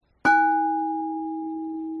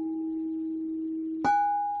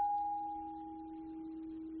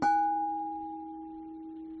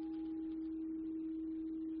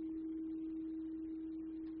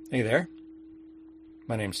Hey there.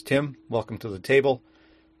 My name's Tim. Welcome to The Table,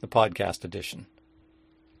 the podcast edition.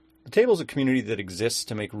 The Table is a community that exists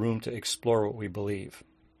to make room to explore what we believe.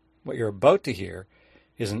 What you're about to hear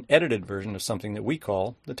is an edited version of something that we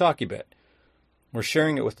call the Talkie Bit. We're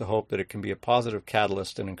sharing it with the hope that it can be a positive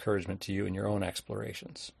catalyst and encouragement to you in your own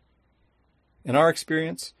explorations. In our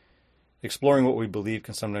experience, exploring what we believe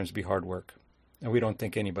can sometimes be hard work, and we don't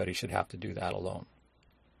think anybody should have to do that alone.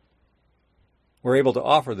 We're able to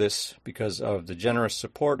offer this because of the generous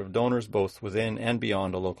support of donors both within and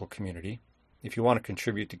beyond a local community. If you want to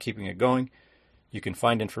contribute to keeping it going, you can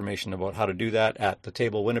find information about how to do that at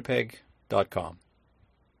thetablewinnipeg.com.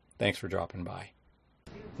 Thanks for dropping by.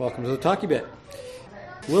 Welcome to the Talkie Bit.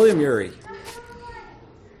 William Ury.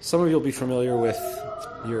 Some of you will be familiar with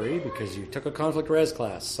Ury because you took a conflict res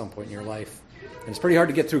class at some point in your life. And it's pretty hard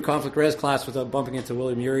to get through conflict res class without bumping into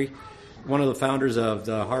William Ury, one of the founders of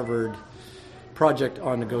the Harvard Project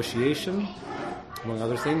on Negotiation, among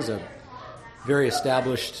other things, a very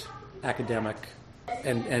established academic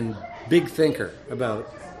and big thinker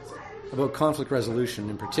about conflict resolution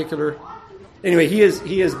in particular. Anyway, he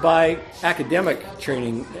is by academic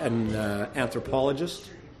training an anthropologist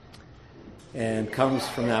and comes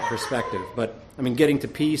from that perspective. But, I mean, getting to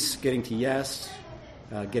peace, getting to yes,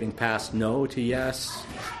 getting past no to yes.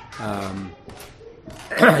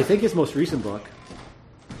 I think his most recent book,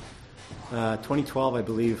 2012, I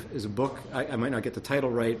believe, is a book. I might not get the title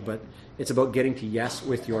right, but it's about getting to yes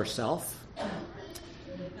with yourself.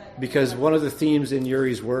 Because one of the themes in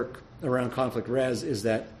Ury's work around conflict res is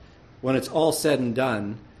that when it's all said and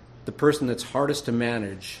done, the person that's hardest to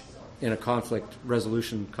manage in a conflict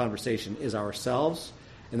resolution conversation is ourselves,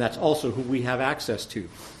 and that's also who we have access to.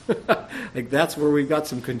 Like, that's where we've got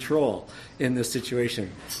some control in this situation.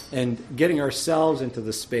 And getting ourselves into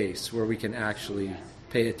the space where we can actually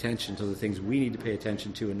pay attention to the things we need to pay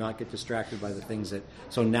attention to and not get distracted by the things that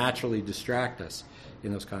so naturally distract us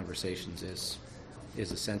in those conversations is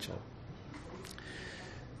essential.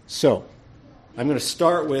 So, I'm going to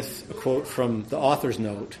start with a quote from the author's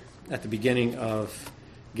note at the beginning of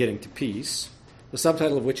Getting to Peace, the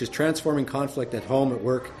subtitle of which is Transforming Conflict at Home, at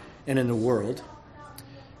Work, and in the World.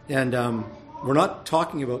 And we're not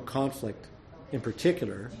talking about conflict in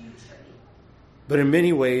particular, but in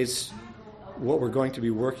many ways, what we're going to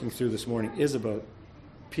be working through this morning is about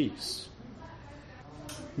peace.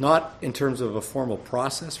 Not in terms of a formal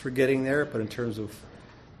process for getting there, but in terms of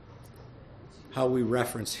how we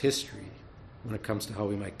reference history when it comes to how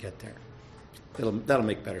we might get there. That'll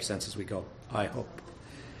make better sense as we go, I hope.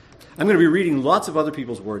 I'm going to be reading lots of other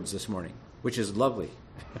people's words this morning, which is lovely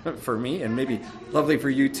for me and maybe lovely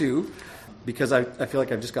for you too, because I feel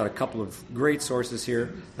like I've just got a couple of great sources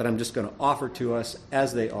here that I'm just going to offer to us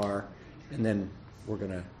as they are, and then we're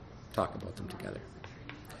going to talk about them together.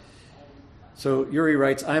 So Ury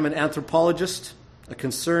writes, I am an anthropologist, a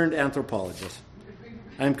concerned anthropologist.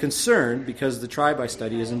 I am concerned because the tribe I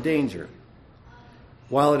study is in danger.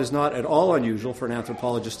 While it is not at all unusual for an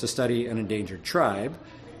anthropologist to study an endangered tribe,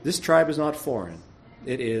 this tribe is not foreign.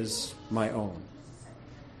 It is my own.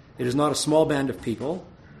 It is not a small band of people.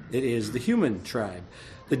 It is the human tribe.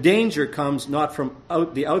 The danger comes not from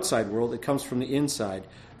the outside world, it comes from the inside,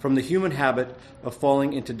 from the human habit of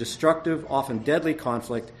falling into destructive, often deadly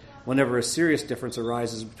conflict whenever a serious difference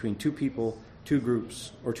arises between two people, two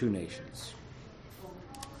groups, or two nations.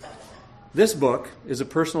 This book is a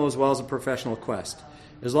personal as well as a professional quest.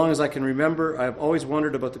 As long as I can remember, I have always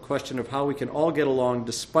wondered about the question of how we can all get along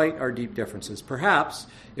despite our deep differences. Perhaps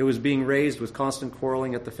it was being raised with constant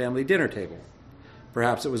quarreling at the family dinner table.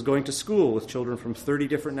 Perhaps it was going to school with children from 30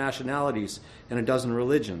 different nationalities and a dozen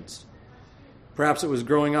religions. Perhaps it was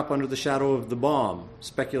growing up under the shadow of the bomb,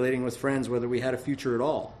 speculating with friends whether we had a future at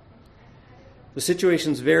all. The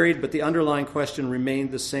situations varied, but the underlying question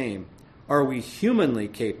remained the same. Are we humanly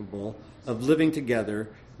capable of living together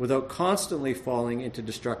without constantly falling into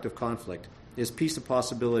destructive conflict? Is peace a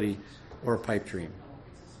possibility or a pipe dream?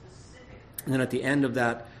 And then at the end of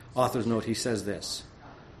that author's note, he says this: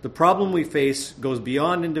 the problem we face goes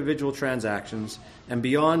beyond individual transactions and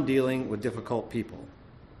beyond dealing with difficult people.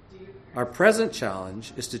 Our present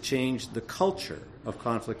challenge is to change the culture of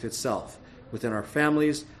conflict itself within our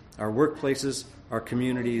families, our workplaces, our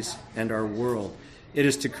communities, and our world. It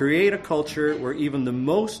is to create a culture where even the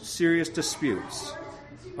most serious disputes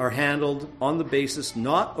are handled on the basis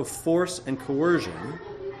not of force and coercion,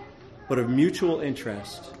 but of mutual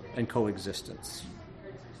interest and coexistence.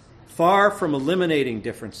 Far from eliminating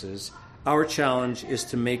differences, our challenge is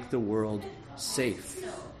to make the world safe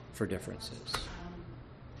for differences.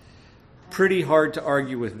 Pretty hard to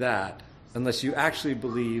argue with that unless you actually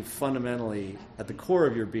believe fundamentally at the core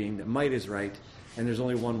of your being that might is right and there's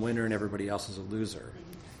only one winner and everybody else is a loser,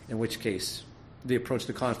 in which case the approach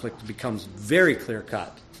to conflict becomes very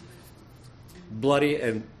clear-cut, bloody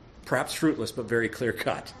and perhaps fruitless, but very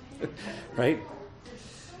clear-cut, right?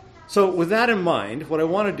 So with that in mind, what I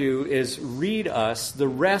want to do is read us the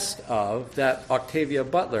rest of that Octavia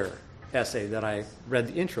Butler essay that I read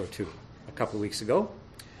the intro to a couple of weeks ago,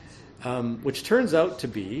 which turns out to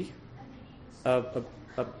be a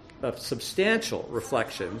substantial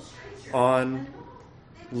reflection on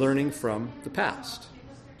learning from the past.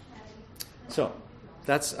 So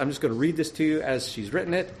I'm just going to read this to you as she's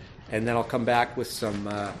written it, and then I'll come back with some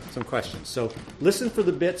questions. So listen for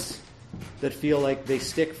the bits that feel like they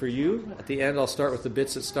stick for you. At the end, I'll start with the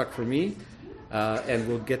bits that stuck for me, and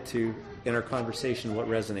we'll get to, in our conversation, what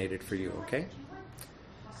resonated for you, okay?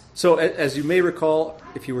 So as you may recall,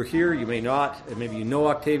 if you were here, you may not, and maybe you know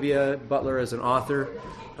Octavia Butler as an author,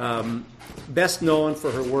 best known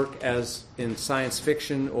for her work as in science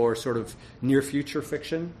fiction or sort of near-future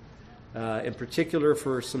fiction, in particular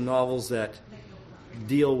for some novels that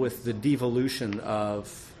deal with the devolution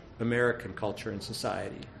of American culture and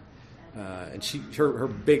society. And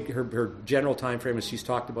her general time frame, as she's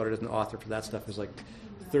talked about it as an author for that stuff, is like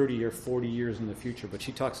 30 or 40 years in the future. But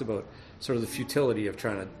she talks about sort of the futility of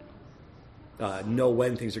trying to know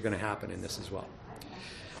when things are going to happen in this as well.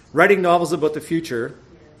 Writing novels about the future,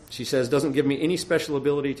 she says, doesn't give me any special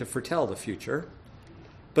ability to foretell the future,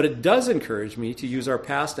 but it does encourage me to use our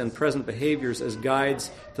past and present behaviors as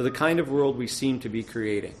guides to the kind of world we seem to be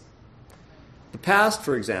creating. The past,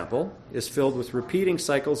 for example, is filled with repeating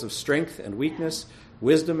cycles of strength and weakness,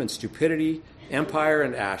 wisdom and stupidity, empire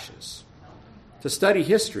and ashes. To study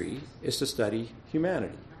history is to study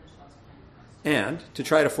humanity. And to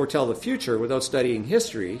try to foretell the future without studying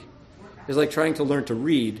history is like trying to learn to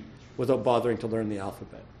read without bothering to learn the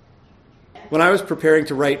alphabet. When I was preparing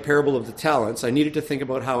to write Parable of the Talents, I needed to think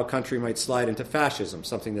about how a country might slide into fascism,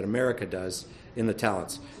 something that America does in the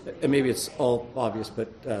Talents. And maybe it's all obvious,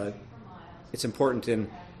 but it's important in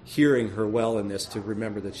hearing her well in this to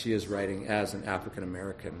remember that she is writing as an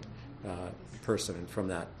African-American person and from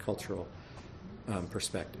that cultural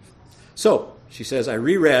perspective. So, she says, I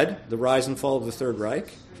reread The Rise and Fall of the Third Reich.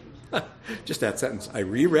 Just that sentence. I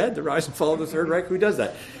reread The Rise and Fall of the Third Reich? Who does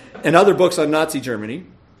that? And other books on Nazi Germany.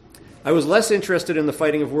 I was less interested in the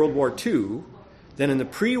fighting of World War II than in the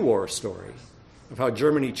pre-war story of how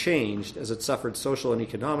Germany changed as it suffered social and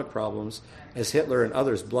economic problems, as Hitler and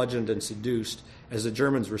others bludgeoned and seduced, as the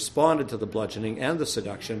Germans responded to the bludgeoning and the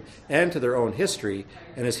seduction and to their own history,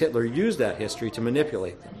 and as Hitler used that history to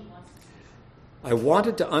manipulate them. I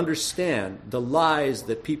wanted to understand the lies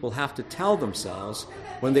that people have to tell themselves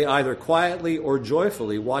when they either quietly or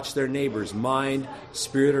joyfully watch their neighbors mined,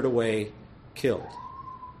 spirited away, killed.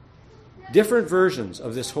 Different versions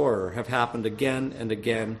of this horror have happened again and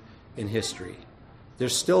again in history. They're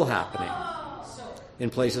still happening in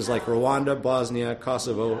places like Rwanda, Bosnia,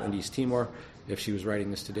 Kosovo, and East Timor. If she was writing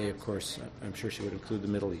this today, of course, I'm sure she would include the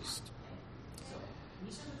Middle East.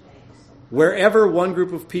 Wherever one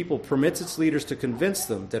group of people permits its leaders to convince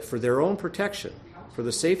them that for their own protection, for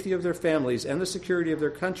the safety of their families and the security of their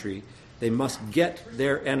country, they must get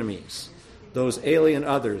their enemies, those alien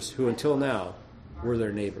others who until now were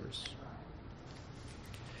their neighbors.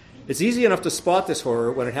 It's easy enough to spot this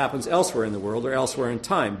horror when it happens elsewhere in the world or elsewhere in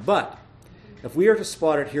time, but if we are to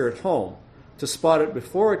spot it here at home, to spot it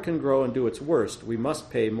before it can grow and do its worst, we must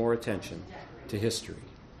pay more attention to history.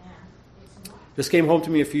 This came home to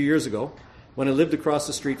me a few years ago when I lived across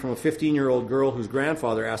the street from a 15-year-old girl whose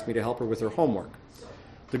grandfather asked me to help her with her homework.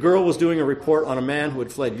 The girl was doing a report on a man who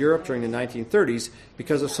had fled Europe during the 1930s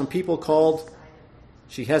because of some people called,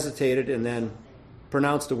 she hesitated and then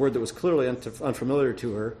pronounced a word that was clearly unfamiliar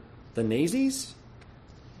to her, the Nazis?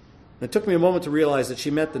 And it took me a moment to realize that she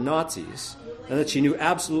meant the Nazis and that she knew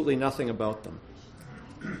absolutely nothing about them.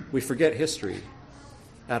 We forget history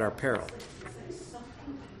at our peril.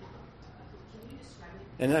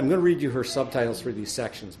 And I'm going to read you her subtitles for these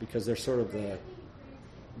sections because they're sort of the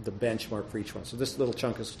benchmark for each one. So this little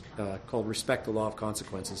chunk is called Respect the Law of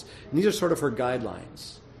Consequences. And these are sort of her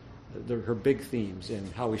guidelines, her big themes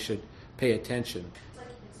in how we should pay attention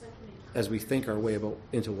as we think our way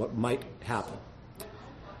into what might happen.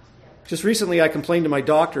 Just recently I complained to my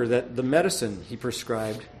doctor that the medicine he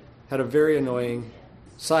prescribed had a very annoying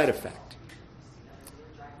side effect.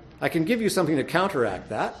 I can give you something to counteract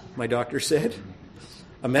that, my doctor said.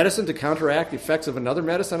 A medicine to counteract the effects of another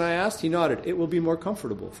medicine, I asked. He nodded. It will be more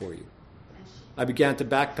comfortable for you. I began to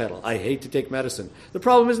backpedal. I hate to take medicine. The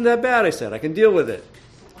problem isn't that bad, I said. I can deal with it.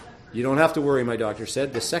 You don't have to worry, my doctor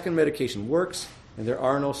said. The second medication works, and there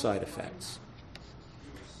are no side effects.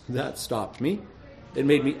 That stopped me. It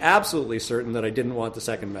made me absolutely certain that I didn't want the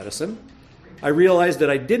second medicine. I realized that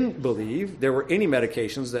I didn't believe there were any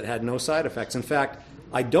medications that had no side effects. In fact,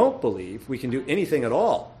 I don't believe we can do anything at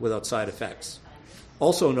all without side effects,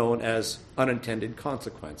 also known as unintended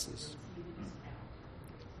consequences.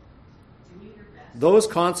 Those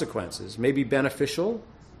consequences may be beneficial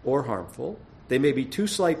or harmful. They may be too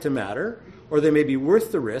slight to matter, or they may be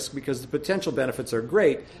worth the risk because the potential benefits are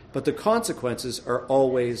great, but the consequences are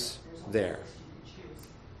always there.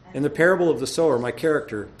 In the parable of the sower, my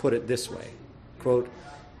character put it this way, quote,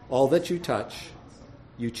 all that you touch,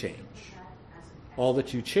 you change. All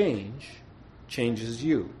that you change, changes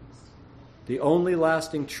you. The only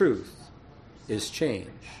lasting truth is change.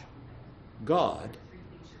 God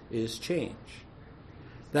is change.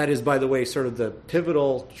 That is, by the way, sort of the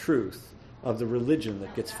pivotal truth of the religion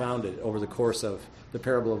that gets founded over the course of the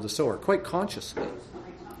parable of the sower, quite consciously.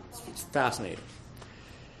 It's fascinating.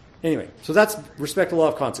 Anyway, so that's respect the law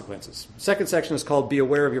of consequences. Second section is called Be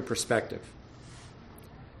Aware of Your Perspective.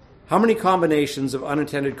 How many combinations of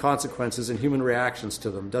unintended consequences and human reactions to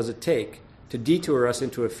them does it take to detour us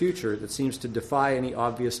into a future that seems to defy any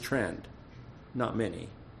obvious trend? Not many.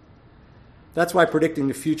 That's why predicting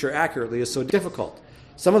the future accurately is so difficult.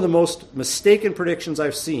 Some of the most mistaken predictions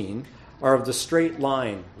I've seen are of the straight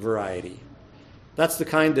line variety. That's the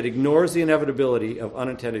kind that ignores the inevitability of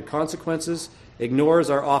unintended consequences, ignores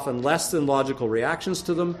our often less than logical reactions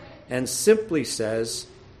to them, and simply says,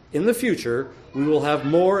 in the future, we will have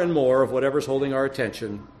more and more of whatever's holding our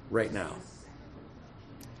attention right now.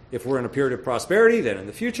 If we're in a period of prosperity, then in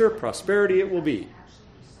the future, prosperity it will be.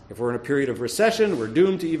 If we're in a period of recession, we're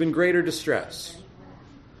doomed to even greater distress.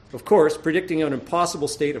 Of course, predicting an impossible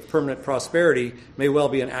state of permanent prosperity may well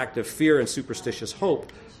be an act of fear and superstitious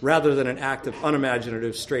hope, rather than an act of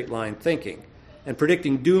unimaginative straight-line thinking. And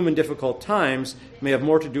predicting doom in difficult times may have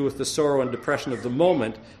more to do with the sorrow and depression of the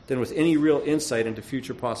moment than with any real insight into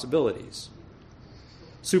future possibilities.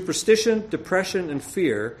 Superstition, depression, and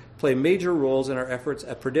fear play major roles in our efforts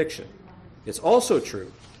at prediction. It's also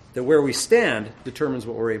true that where we stand determines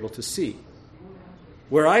what we're able to see.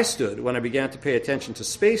 Where I stood when I began to pay attention to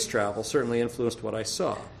space travel certainly influenced what I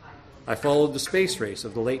saw. I followed the space race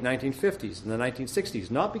of the late 1950s and the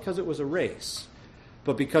 1960s, not because it was a race,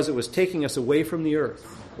 but because it was taking us away from the Earth,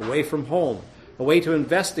 away from home, away to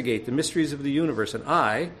investigate the mysteries of the universe, and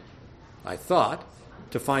I thought,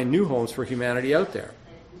 to find new homes for humanity out there.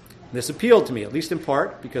 This appealed to me, at least in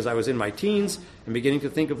part, because I was in my teens and beginning to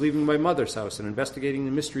think of leaving my mother's house and investigating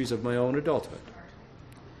the mysteries of my own adulthood.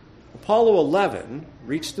 Apollo 11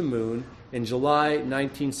 reached the moon in July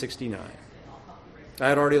 1969. I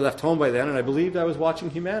had already left home by then, and I believed I was watching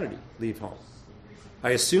humanity leave home.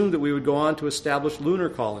 I assumed that we would go on to establish lunar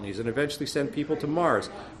colonies and eventually send people to Mars.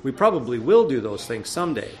 We probably will do those things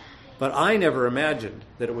someday, but I never imagined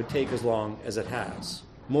that it would take as long as it has.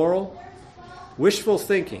 Moral: wishful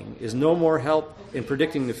thinking is no more help in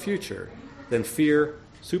predicting the future than fear,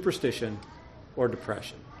 superstition, or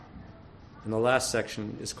depression. And the last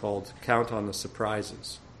section is called Count on the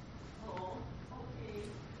Surprises.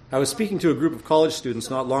 I was speaking to a group of college students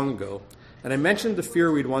not long ago, and I mentioned the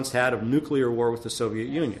fear we'd once had of nuclear war with the Soviet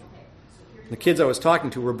Union. The kids I was talking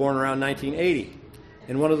to were born around 1980,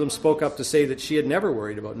 and one of them spoke up to say that she had never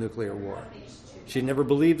worried about nuclear war. She had never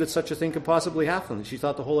believed that such a thing could possibly happen. She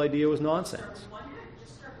thought the whole idea was nonsense.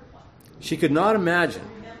 She could not imagine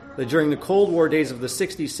that during the Cold War days of the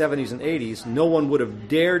 60s, 70s, and 80s, no one would have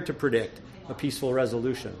dared to predict a peaceful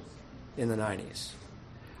resolution in the 90s.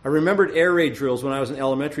 I remembered air raid drills when I was in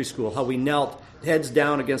elementary school, how we knelt heads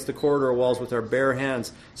down against the corridor walls with our bare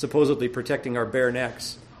hands, supposedly protecting our bare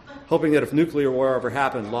necks, hoping that if nuclear war ever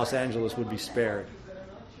happened, Los Angeles would be spared.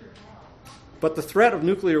 But the threat of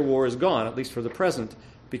nuclear war is gone, at least for the present,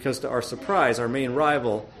 because to our surprise, our main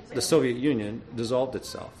rival, the Soviet Union, dissolved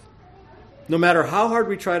itself. No matter how hard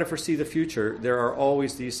we try to foresee the future, there are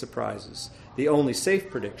always these surprises. The only safe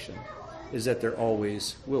prediction is that there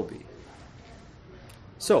always will be.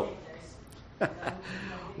 So,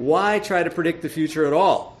 why try to predict the future at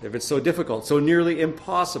all if it's so difficult, so nearly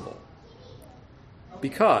impossible?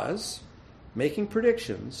 Because making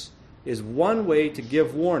predictions is one way to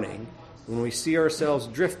give warning when we see ourselves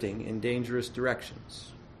drifting in dangerous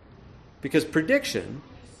directions. Because prediction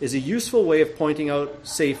is a useful way of pointing out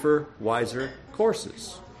safer, wiser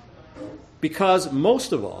courses. Because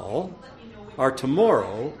most of all, our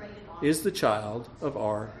tomorrow is the child of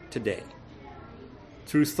our today.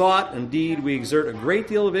 Through thought and deed, we exert a great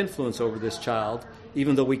deal of influence over this child,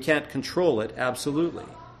 even though we can't control it absolutely.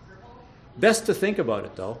 Best to think about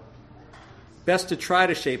it, though. best to try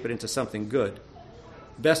to shape it into something good.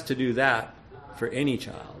 Best to do that for any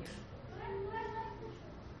child.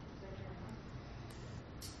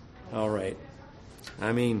 All right.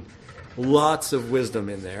 I mean, lots of wisdom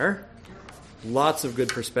in there. Lots of good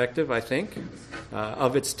perspective, I think,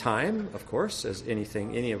 of its time, of course, as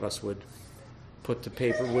anything any of us would put to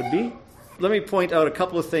paper would be. Let me point out a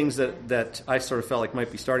couple of things that I sort of felt like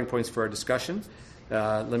might be starting points for our discussion.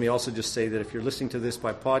 Let me also just say that if you're listening to this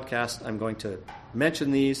by podcast, I'm going to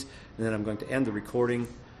mention these, and then I'm going to end the recording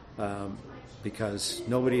because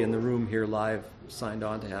nobody in the room here live signed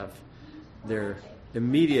on to have their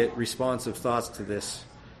immediate responsive thoughts to this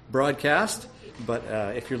broadcast. But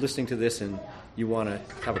if you're listening to this and you want to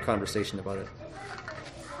have a conversation about it,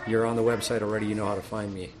 you're on the website already. You know how to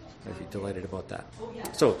find me. I'd be delighted about that.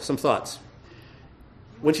 So, some thoughts.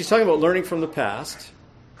 When she's talking about learning from the past,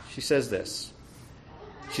 she says this.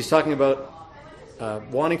 She's talking about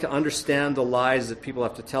wanting to understand the lies that people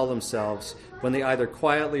have to tell themselves when they either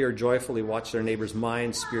quietly or joyfully watch their neighbors'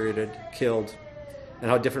 minds spirited, killed, and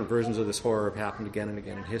how different versions of this horror have happened again and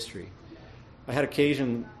again in history. I had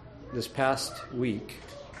occasion this past week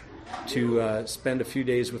to spend a few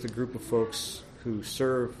days with a group of folks who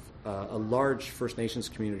serve a large First Nations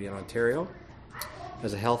community in Ontario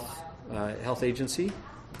as a health agency.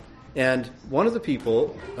 And one of the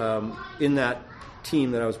people in that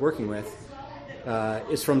team that I was working with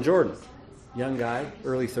is from Jordan. Young guy,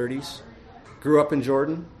 early 30s. Grew up in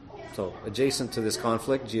Jordan, so adjacent to this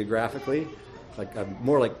conflict geographically.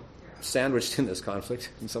 More like sandwiched in this conflict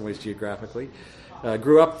in some ways geographically.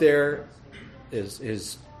 Grew up there.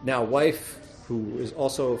 His now wife, who is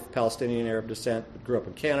also of Palestinian Arab descent, grew up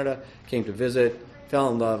in Canada, came to visit, fell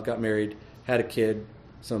in love, got married, had a kid.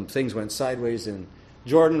 Some things went sideways in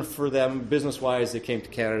Jordan for them. Business-wise, they came to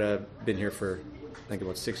Canada, been here for, I think,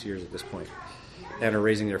 about 6 years at this point, and are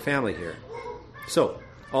raising their family here. So,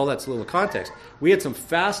 all that's a little context. We had some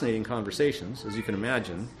fascinating conversations, as you can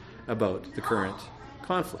imagine, about the current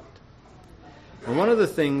conflict. And one of the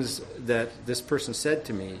things that this person said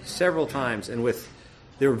to me several times, and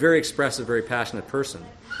they were a very expressive, very passionate person.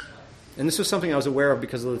 And this was something I was aware of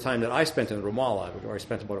because of the time that I spent in Ramallah, where I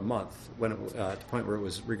spent about a month, when at the point where it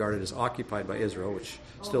was regarded as occupied by Israel, which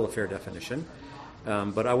is still a fair definition.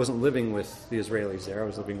 But I wasn't living with the Israelis there. I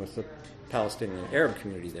was living with the Palestinian Arab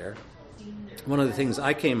community there. One of the things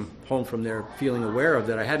I came home from there feeling aware of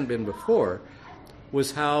that I hadn't been before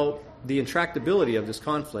was how the intractability of this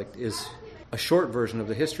conflict is a short version of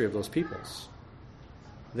the history of those peoples.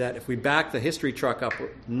 That if we back the history truck up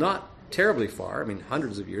not terribly far, I mean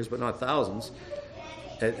hundreds of years, but not thousands,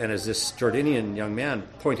 and as this Jordanian young man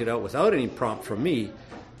pointed out without any prompt from me,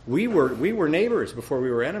 we were neighbors before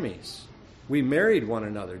we were enemies. We married one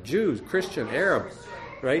another, Jews, Christian, Arab,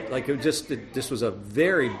 right? Like this was a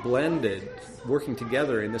very blended working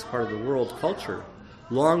together in this part of the world culture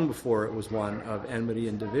long before it was one of enmity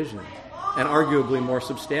and division, and arguably more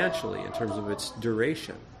substantially in terms of its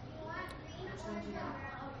duration.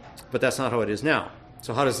 But that's not how it is now.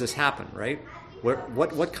 So how does this happen, right?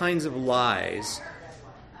 What kinds of lies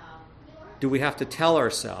do we have to tell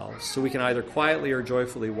ourselves so we can either quietly or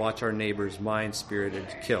joyfully watch our neighbors mean-spirited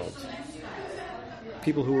killed?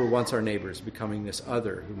 People who were once our neighbors becoming this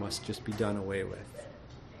other who must just be done away with.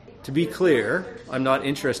 To be clear, I'm not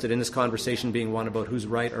interested in this conversation being one about who's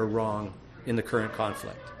right or wrong in the current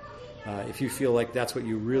conflict. If you feel like that's what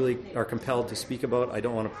you really are compelled to speak about, I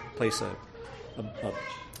don't want to place a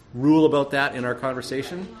rule about that in our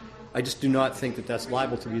conversation. I just do not think that that's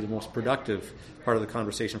liable to be the most productive part of the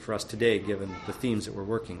conversation for us today, given the themes that we're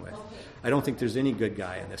working with. I don't think there's any good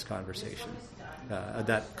guy in this conversation,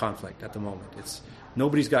 that conflict at the moment.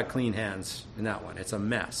 Nobody's got clean hands in that one. It's a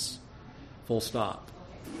mess, full stop.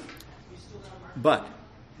 But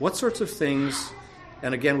what sorts of things,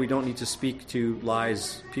 and again, we don't need to speak to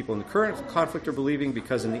lies people in the current conflict are believing,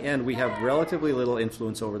 because in the end, we have relatively little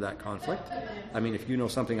influence over that conflict. I mean, if you know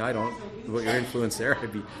something I don't about your influence there,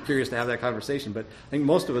 I'd be curious to have that conversation. But I think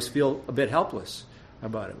most of us feel a bit helpless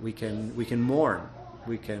about it. We can mourn.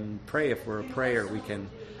 We can pray if we're a prayer. We can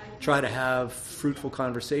try to have fruitful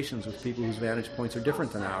conversations with people whose vantage points are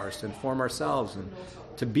different than ours, to inform ourselves and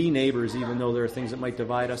to be neighbors, even though there are things that might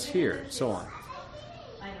divide us here, and so on.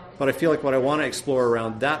 But I feel like what I want to explore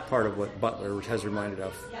around that part of what Butler has reminded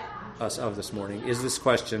us of this morning is this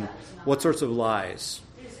question: what sorts of lies?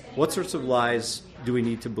 What sorts of lies do we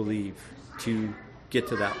need to believe to get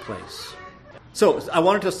to that place? So I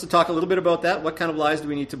wanted us to talk a little bit about that. What kind of lies do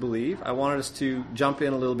we need to believe? I wanted us to jump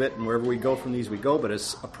in a little bit, and wherever we go from these, we go. But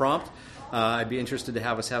as a prompt, I'd be interested to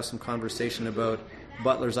have us have some conversation about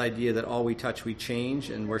Butler's idea that all we touch we change,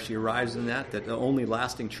 and where she arrives in that the only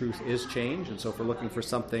lasting truth is change. And so if we're looking for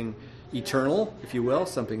something eternal, if you will,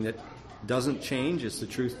 something that doesn't change, it's the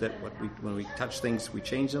truth that when we touch things, we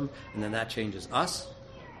change them, and then that changes us,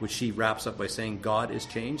 which she wraps up by saying God is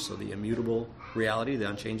change, so the immutable reality, the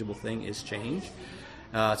unchangeable thing is change.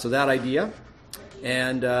 So that idea.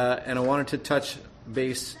 And I wanted to touch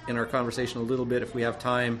base in our conversation a little bit, if we have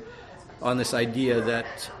time, on this idea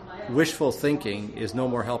that wishful thinking is no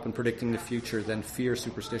more help in predicting the future than fear,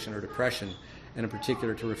 superstition, or depression, and in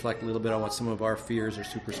particular to reflect a little bit on what some of our fears or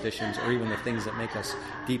superstitions, or even the things that make us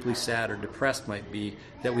deeply sad or depressed might be,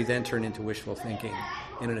 that we then turn into wishful thinking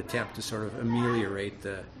in an attempt to sort of ameliorate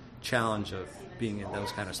the challenge of being in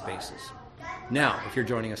those kind of spaces. Now, if you're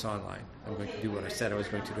joining us online, I'm going to do what I said I was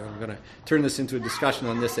going to do. I'm going to turn this into a discussion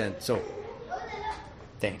on this end. So,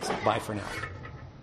 thanks. Bye for now.